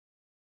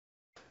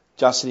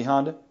Johnson City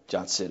Honda,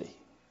 Johnson City.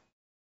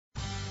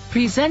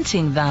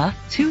 Presenting the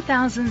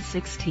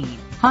 2016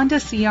 Honda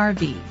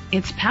CR-V.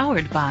 It's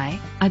powered by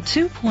a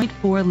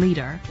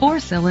 2.4-liter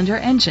 4-cylinder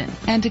engine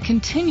and a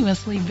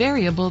continuously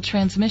variable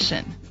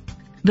transmission.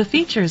 The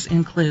features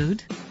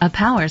include a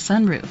power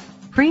sunroof,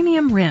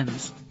 premium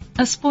rims,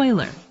 a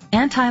spoiler,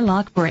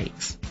 anti-lock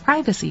brakes,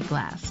 privacy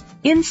glass.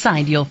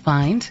 Inside you'll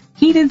find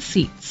heated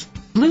seats,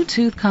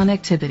 Bluetooth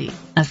connectivity,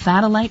 a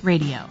satellite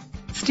radio,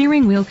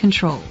 steering wheel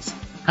controls,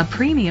 a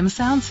premium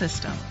sound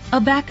system, a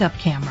backup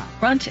camera,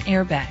 front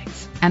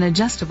airbags, an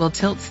adjustable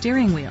tilt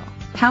steering wheel,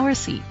 power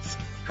seats,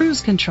 cruise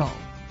control.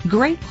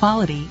 Great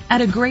quality at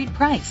a great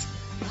price.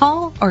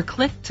 Call or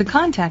click to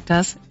contact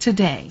us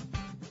today.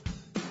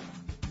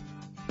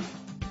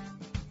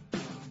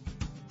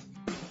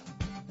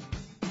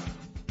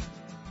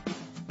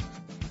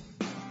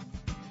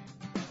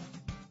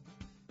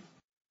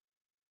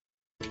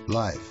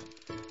 Life.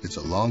 It's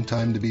a long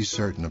time to be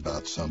certain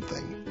about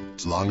something.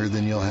 It's longer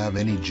than you'll have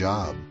any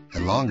job,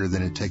 and longer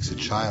than it takes a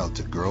child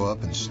to grow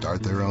up and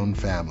start their own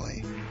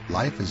family.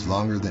 Life is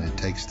longer than it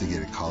takes to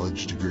get a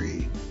college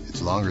degree.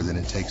 It's longer than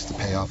it takes to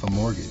pay off a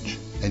mortgage.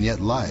 And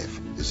yet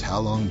life is how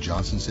long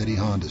Johnson City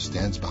Honda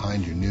stands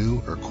behind your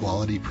new or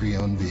quality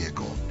pre-owned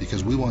vehicle,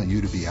 because we want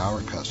you to be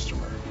our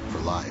customer for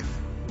life.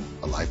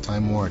 A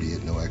lifetime warranty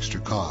at no extra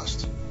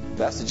cost.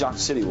 That's the Johnson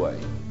City way.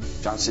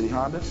 Johnson City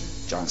Honda,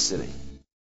 Johnson City.